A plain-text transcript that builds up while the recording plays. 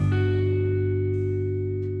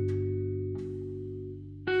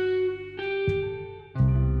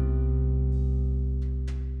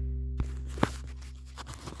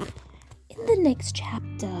next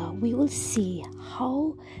chapter, we will see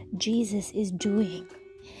how Jesus is doing.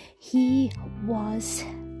 He was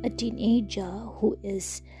a teenager who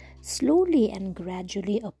is slowly and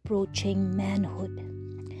gradually approaching manhood.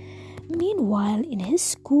 Meanwhile, in his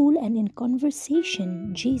school and in conversation,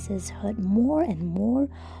 Jesus heard more and more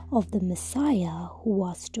of the Messiah who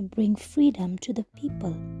was to bring freedom to the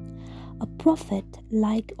people. A prophet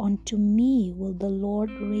like unto me will the Lord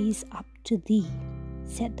raise up to thee,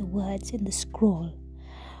 said the words in the scroll.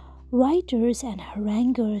 Writers and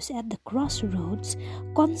haranguers at the crossroads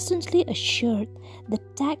constantly assured the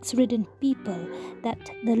tax-ridden people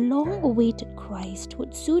that the long-awaited Christ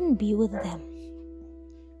would soon be with them.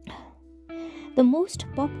 The most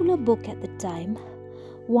popular book at the time,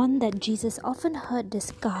 one that Jesus often heard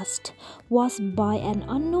discussed, was by an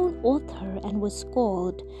unknown author and was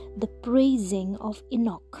called The Praising of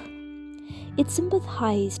Enoch. It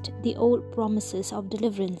sympathized the old promises of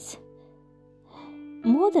deliverance.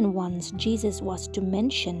 More than once, Jesus was to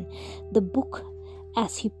mention the book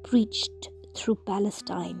as he preached through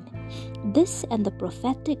Palestine. This and the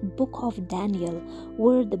prophetic book of Daniel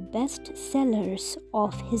were the best sellers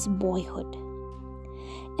of his boyhood.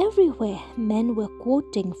 Everywhere, men were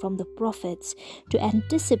quoting from the prophets to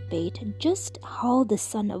anticipate just how the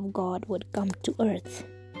Son of God would come to earth.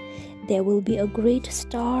 There will be a great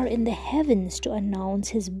star in the heavens to announce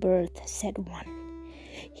his birth, said one.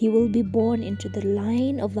 He will be born into the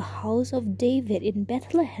line of the house of David in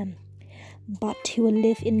Bethlehem, but he will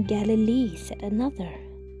live in Galilee, said another.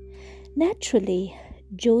 Naturally,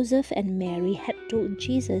 Joseph and Mary had told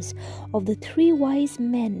Jesus of the 3 wise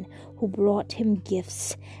men who brought him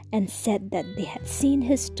gifts and said that they had seen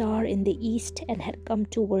his star in the east and had come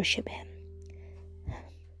to worship him.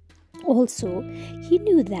 Also, he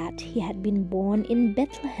knew that he had been born in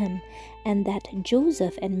Bethlehem and that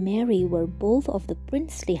Joseph and Mary were both of the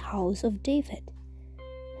princely house of David.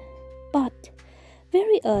 But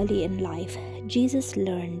very early in life, Jesus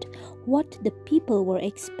learned what the people were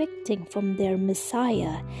expecting from their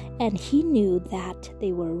Messiah, and he knew that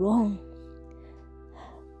they were wrong.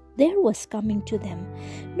 There was coming to them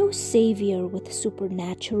no Savior with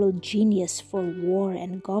supernatural genius for war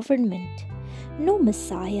and government. No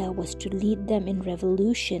Messiah was to lead them in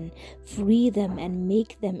revolution, free them, and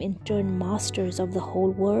make them in turn masters of the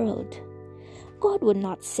whole world. God would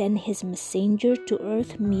not send his messenger to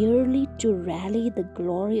earth merely to rally the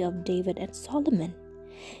glory of David and Solomon.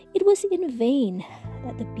 It was in vain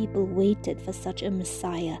that the people waited for such a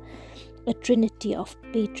Messiah, a trinity of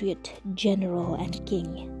patriot, general, and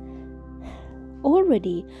king.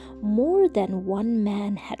 Already, more than one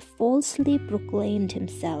man had falsely proclaimed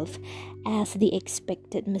himself as the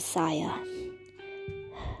expected Messiah.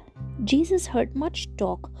 Jesus heard much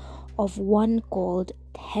talk of one called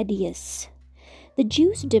Thaddeus. The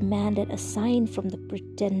Jews demanded a sign from the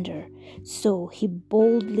pretender, so he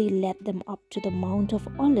boldly led them up to the Mount of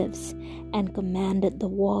Olives and commanded the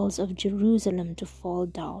walls of Jerusalem to fall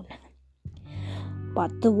down.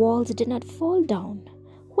 But the walls did not fall down.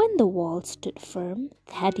 When the walls stood firm,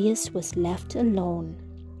 Thaddeus was left alone,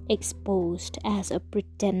 exposed as a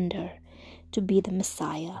pretender to be the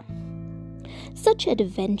Messiah. Such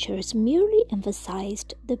adventures merely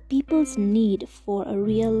emphasized the people's need for a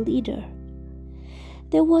real leader.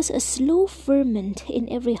 There was a slow ferment in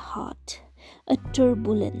every heart, a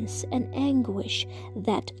turbulence and anguish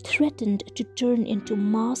that threatened to turn into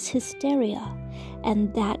mass hysteria,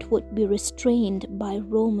 and that would be restrained by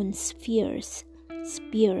Roman spears.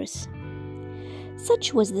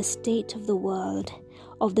 Such was the state of the world,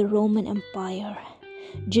 of the Roman Empire,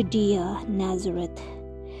 Judea, Nazareth,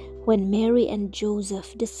 when Mary and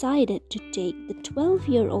Joseph decided to take the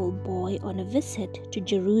 12-year-old boy on a visit to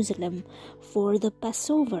Jerusalem for the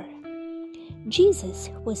Passover.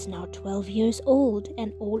 Jesus was now 12 years old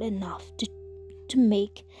and old enough to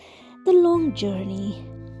make the long journey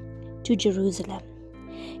to Jerusalem.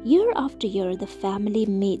 Year after year, the family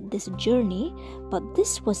made this journey, but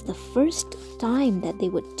this was the first time that they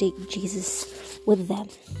would take Jesus with them.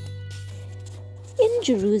 In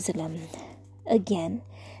Jerusalem, again,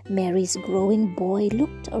 Mary's growing boy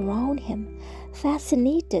looked around him,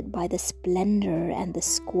 fascinated by the splendor and the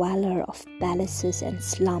squalor of palaces and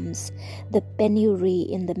slums, the penury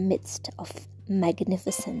in the midst of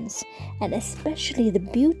magnificence, and especially the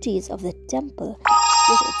beauties of the temple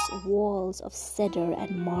with its walls of cedar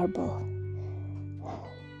and marble.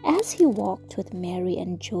 As he walked with Mary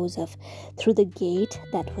and Joseph through the gate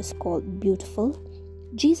that was called Beautiful,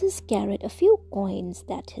 Jesus carried a few coins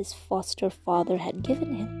that his foster father had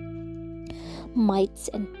given him. Mites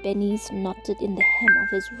and pennies knotted in the hem of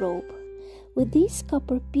his robe. With these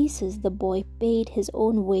copper pieces, the boy paid his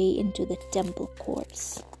own way into the temple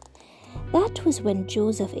courts. That was when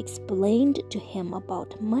Joseph explained to him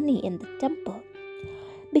about money in the temple.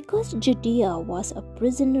 Because Judea was a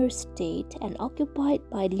prisoner state and occupied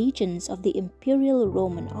by legions of the imperial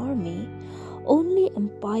Roman army, only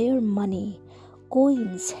empire money,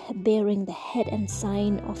 coins bearing the head and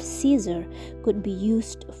sign of Caesar, could be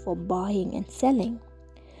used for buying and selling.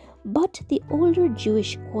 But the older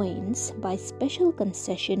Jewish coins, by special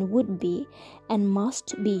concession, would be and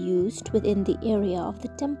must be used within the area of the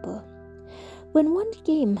temple. When one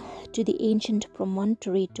came to the ancient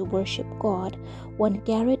promontory to worship God, one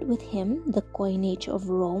carried with him the coinage of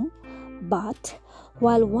Rome, but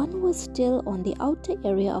while one was still on the outer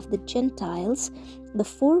area of the Gentiles, the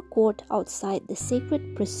forecourt outside the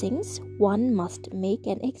sacred precincts, one must make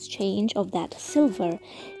an exchange of that silver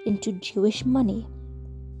into Jewish money.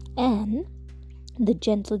 And, the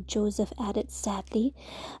gentle Joseph added sadly,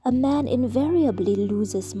 a man invariably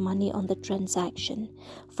loses money on the transaction.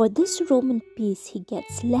 For this Roman piece he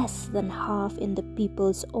gets less than half in the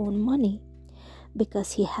people's own money,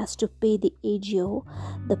 because he has to pay the agio,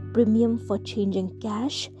 the premium for changing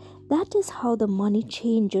cash. That is how the money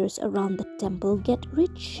changers around the temple get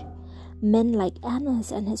rich, men like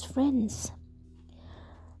Annas and his friends.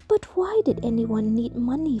 But why did anyone need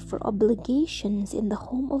money for obligations in the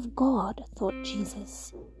home of God, thought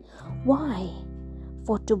Jesus. Why?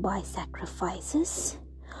 For to buy sacrifices?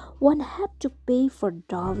 One had to pay for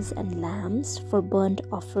doves and lambs for burnt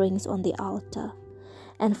offerings on the altar.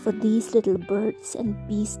 And for these little birds and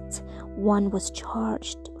beasts, one was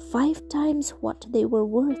charged 5 times what they were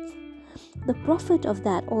worth. The profit of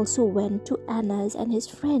that also went to Annas and his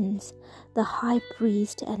friends, the high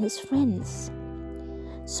priest and his friends.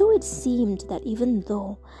 So it seemed that even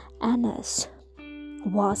though Annas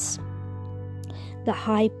was the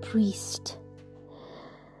high priest,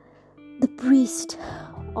 the priest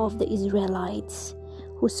of the Israelites,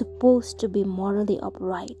 who was supposed to be morally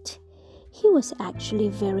upright, he was actually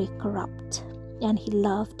very corrupt, and he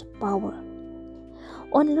loved power.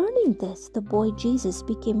 On learning this, the boy Jesus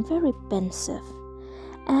became very pensive.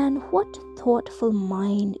 And what thoughtful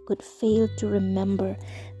mind could fail to remember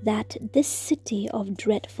that this city of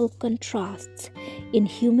dreadful contrasts in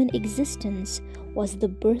human existence was the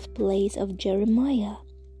birthplace of Jeremiah,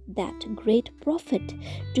 that great prophet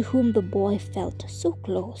to whom the boy felt so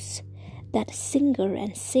close, that singer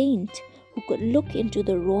and saint who could look into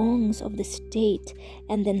the wrongs of the state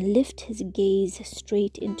and then lift his gaze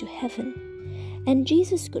straight into heaven. And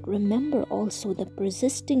Jesus could remember also the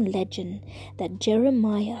persisting legend that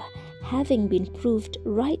Jeremiah, having been proved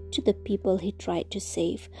right to the people he tried to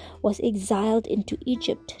save, was exiled into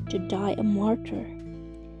Egypt to die a martyr.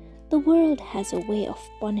 The world has a way of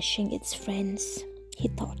punishing its friends, he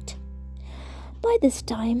thought. By this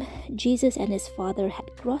time, Jesus and his father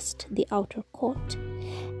had crossed the outer court,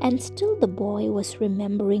 and still the boy was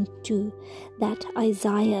remembering too that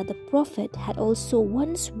Isaiah the prophet had also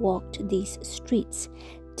once walked these streets,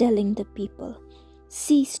 telling the people,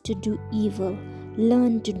 "Cease to do evil,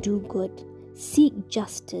 learn to do good, seek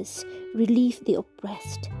justice, relieve the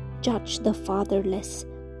oppressed, judge the fatherless,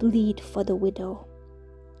 plead for the widow."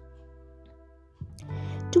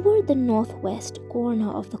 Toward the northwest corner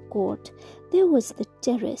of the court, there was the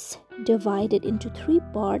terrace, divided into 3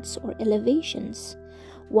 parts or elevations,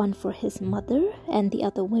 one for his mother and the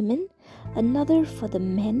other women, another for the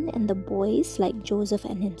men and the boys like Joseph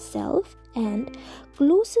and himself, and,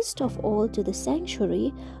 closest of all to the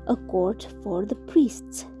sanctuary, a court for the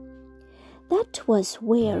priests. That was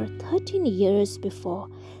where 13 years before,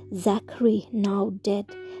 Zachary, now dead,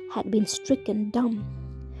 had been stricken dumb.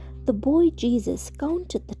 The boy Jesus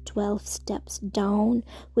counted the 12 steps down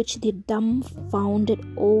which the dumbfounded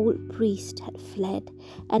old priest had fled,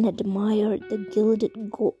 and admired the gilded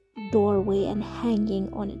doorway and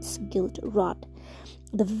hanging on its gilt rod,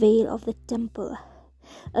 the veil of the temple,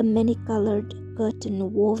 a many-colored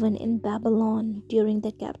curtain woven in Babylon during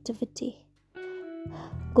the captivity.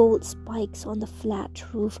 Gold spikes on the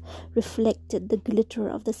flat roof reflected the glitter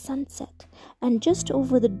of the sunset, and just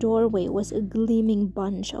over the doorway was a gleaming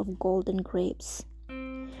bunch of golden grapes.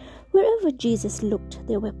 Wherever Jesus looked,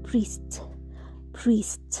 there were priests.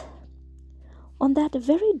 On that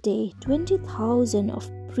very day, 20,000 of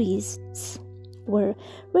priests were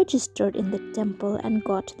registered in the temple and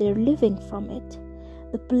got their living from it.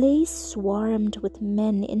 The place swarmed with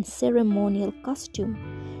men in ceremonial costume,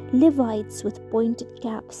 Levites with pointed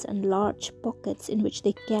caps and large pockets in which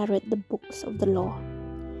they carried the books of the law,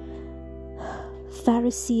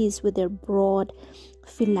 Pharisees with their broad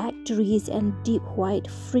phylacteries and deep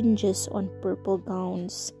white fringes on purple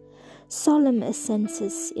gowns, solemn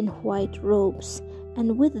essences in white robes,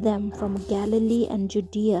 and with them from Galilee and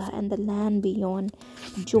Judea and the land beyond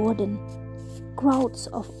Jordan, crowds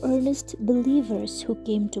of earnest believers who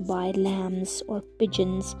came to buy lambs or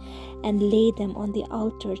pigeons and lay them on the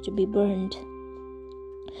altar to be burned.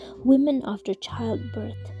 Women after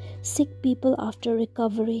childbirth, sick people after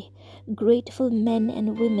recovery, grateful men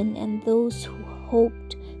and women, and those who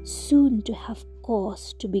hoped soon to have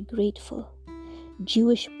cause to be grateful.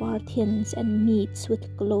 Jewish Parthians and Medes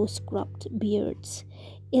with close-cropped beards,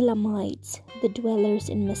 Elamites, the dwellers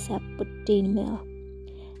in Mesopotamia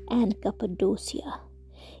and Cappadocia,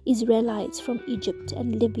 Israelites from Egypt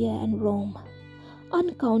and Libya and Rome,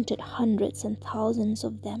 uncounted hundreds and thousands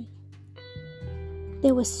of them.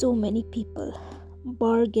 There were so many people.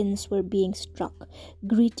 Bargains were being struck,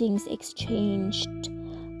 greetings exchanged,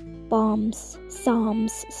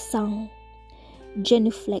 psalms sung,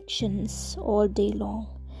 genuflections all day long,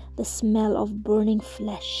 the smell of burning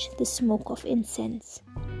flesh, the smoke of incense.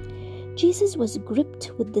 Jesus was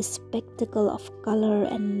gripped with the spectacle of color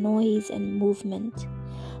and noise and movement.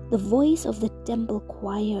 The voice of the temple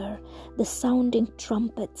choir, the sounding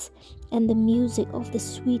trumpets, and the music of the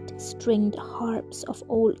sweet-stringed harps of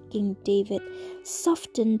old King David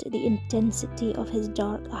softened the intensity of his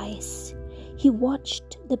dark eyes. He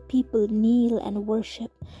watched the people kneel and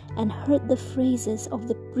worship, and heard the phrases of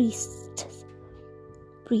the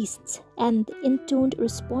priests and the intoned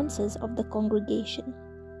responses of the congregation.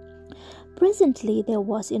 Presently there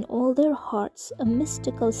was in all their hearts a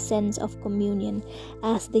mystical sense of communion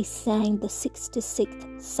as they sang the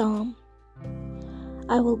 66th Psalm.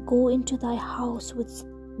 I will go into thy house with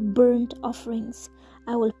burnt offerings.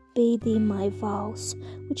 I will pay thee my vows,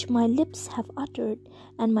 which my lips have uttered,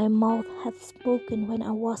 and my mouth hath spoken when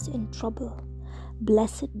I was in trouble.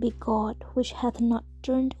 Blessed be God, which hath not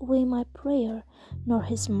turned away my prayer, nor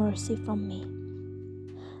his mercy from me.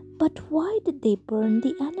 But why did they burn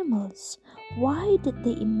the animals? Why did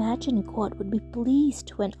they imagine God would be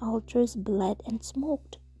pleased when altars bled and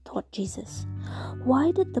smoked? Thought Jesus.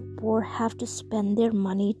 Why did the poor have to spend their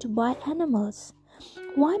money to buy animals?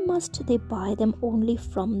 Why must they buy them only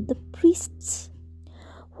from the priests?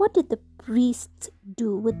 What did the priests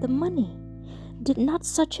do with the money? Did not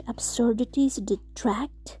such absurdities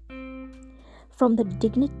detract from the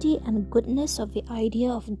dignity and goodness of the idea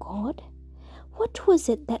of God? What was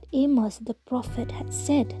it that Amos the prophet had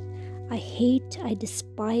said? I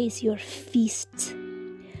despise your feasts.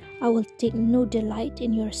 I will take no delight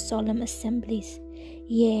in your solemn assemblies.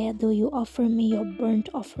 Yea, though you offer me your burnt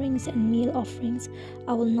offerings and meal offerings,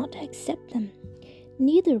 I will not accept them.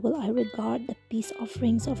 Neither will I regard the peace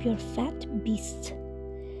offerings of your fat beasts.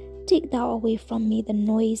 Take thou away from me the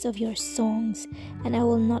noise of your songs, and I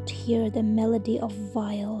will not hear the melody of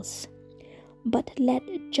viols. But let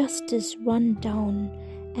justice run down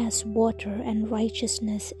as water and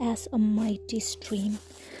righteousness as a mighty stream.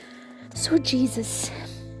 So Jesus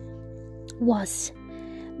was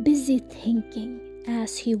busy thinking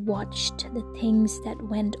as he watched the things that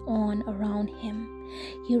went on around him.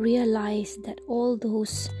 He realized that all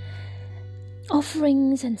those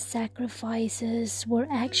offerings and sacrifices were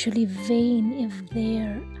actually vain if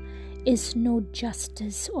there is no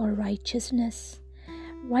justice or righteousness.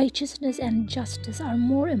 Righteousness and justice are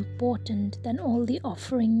more important than all the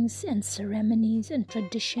offerings and ceremonies and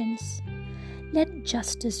traditions. Let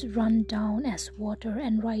justice run down as water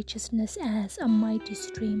and righteousness as a mighty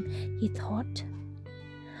stream, he thought.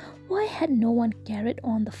 Why had no one carried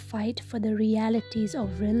on the fight for the realities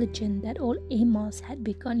of religion that old Amos had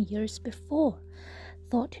begun years before?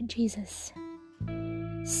 Thought Jesus.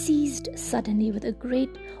 Seized suddenly with a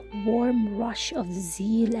great warm rush of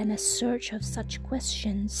zeal and a surge of such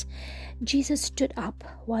questions, Jesus stood up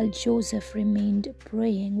while Joseph remained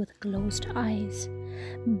praying with closed eyes.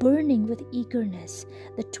 Burning with eagerness,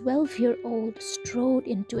 the 12-year-old strode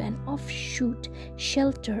into an offshoot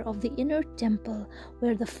shelter of the inner temple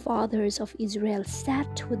where the fathers of Israel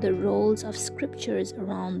sat with the rolls of scriptures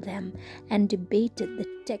around them and debated the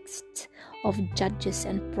texts of judges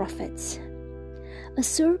and prophets. A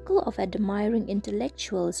circle of admiring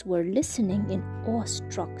intellectuals were listening in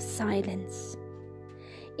awestruck silence.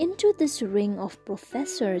 Into this ring of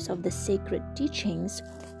professors of the sacred teachings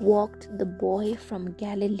walked the boy from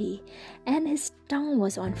Galilee, and his tongue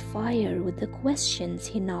was on fire with the questions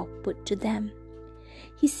he now put to them.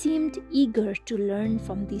 He seemed eager to learn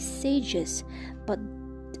from these sages, but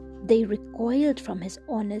they recoiled from his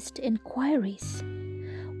honest inquiries.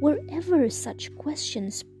 Were ever such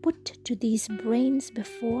questions put to these brains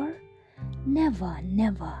before? Never,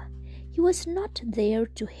 never. He was not there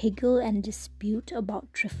to haggle and dispute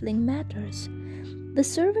about trifling matters. The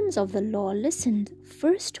servants of the law listened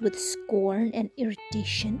first with scorn and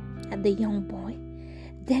irritation at the young boy,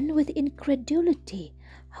 then with incredulity.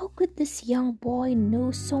 How could this young boy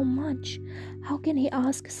know so much? How can he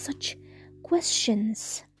ask such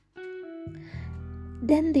questions?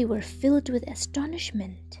 Then they were filled with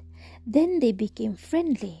astonishment. Then they became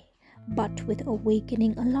friendly, but with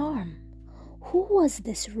awakening alarm. Who was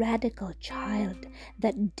this radical child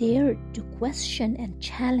that dared to question and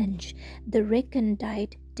challenge the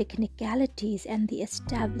recondite technicalities and the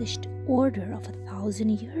established order of 1,000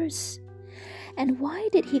 years? And why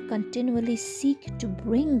did he continually seek to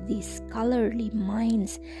bring these scholarly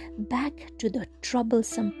minds back to the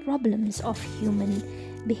troublesome problems of human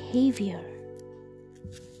behavior?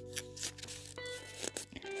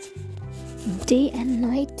 Day and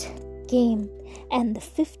night came, and the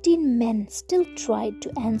 15 men still tried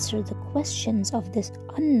to answer the questions of this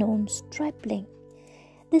unknown stripling,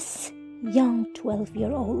 this young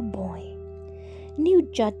 12-year-old boy. New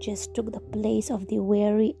judges took the place of the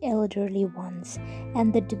wary elderly ones,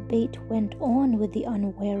 and the debate went on with the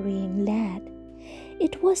unwearying lad.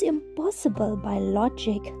 It was impossible by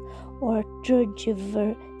logic or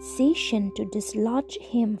tergiversation to dislodge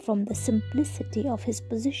him from the simplicity of his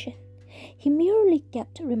position. He merely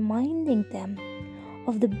kept reminding them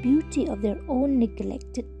of the beauty of their own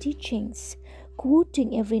neglected teachings,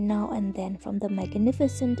 quoting every now and then from the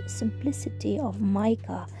magnificent simplicity of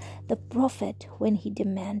Micah the prophet when he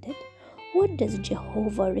demanded, "What does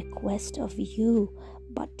Jehovah request of you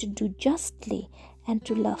but to do justly and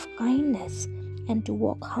to love kindness and to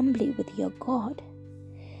walk humbly with your God?"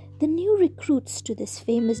 The new recruits to this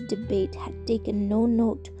famous debate had taken no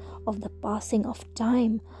note of the passing of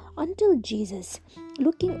time until Jesus,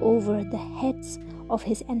 looking over the heads of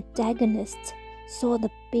his antagonists, saw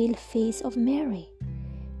the pale face of Mary.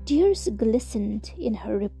 Tears glistened in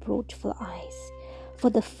her reproachful eyes.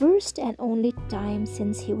 For the first and only time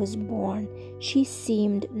since he was born, she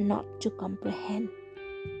seemed not to comprehend.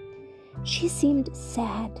 She seemed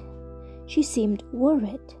sad. She seemed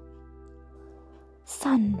worried.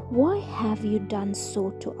 "Son, why have you done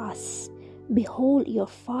so to us? Behold, your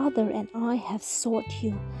father and I have sought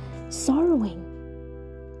you, sorrowing."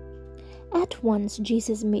 At once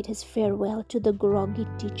Jesus made his farewell to the groggy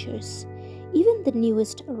teachers. Even the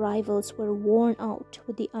newest arrivals were worn out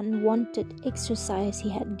with the unwonted exercise he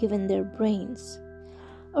had given their brains.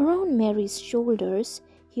 Around Mary's shoulders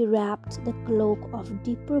he wrapped the cloak of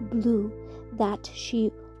deeper blue that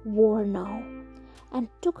she wore now, and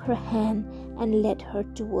took her hand and led her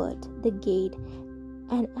toward the gate.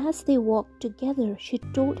 And as they walked together, she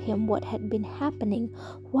told him what had been happening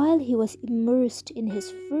while he was immersed in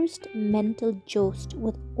his first mental joust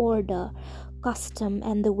with order, custom,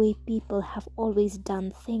 and the way people have always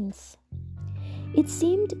done things. It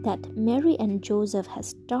seemed that Mary and Joseph had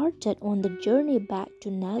started on the journey back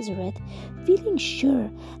to Nazareth, feeling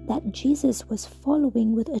sure that Jesus was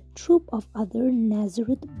following with a troop of other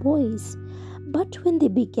Nazareth boys. But when they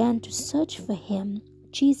began to search for him,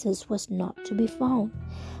 Jesus was not to be found.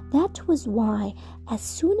 That was why, as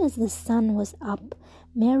soon as the sun was up,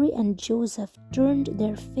 Mary and Joseph turned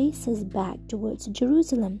their faces back towards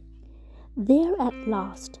Jerusalem. There at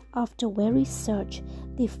last, after weary search,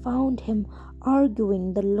 they found him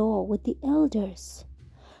arguing the law with the elders.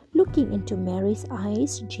 Looking into Mary's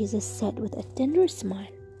eyes, Jesus said with a tender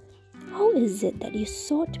smile, "How is it that you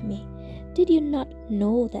sought me? Did you not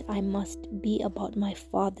know that I must be about my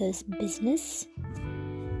Father's business?"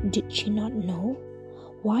 Did she not know?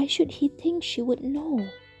 Why should he think she would know?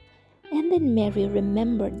 And then Mary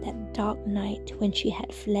remembered that dark night when she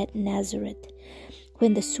had fled Nazareth,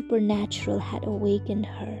 when the supernatural had awakened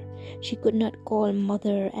her. She could not call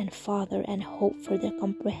mother and father and hope for their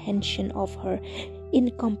comprehension of her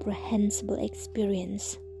incomprehensible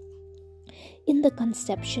experience. In the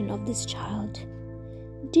conception of this child,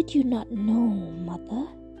 "Did you not know, mother?"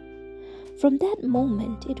 From that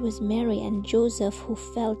moment, it was Mary and Joseph who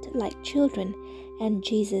felt like children, and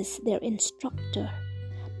Jesus their instructor.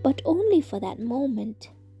 But only for that moment.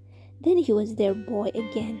 Then he was their boy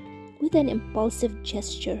again. With an impulsive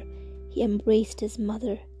gesture, he embraced his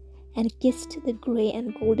mother and kissed the grey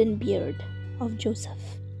and golden beard of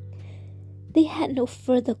Joseph. They had no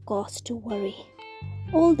further cause to worry.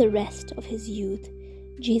 All the rest of his youth,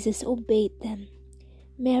 Jesus obeyed them.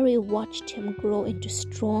 Mary watched him grow into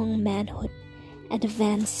strong manhood,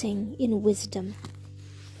 advancing in wisdom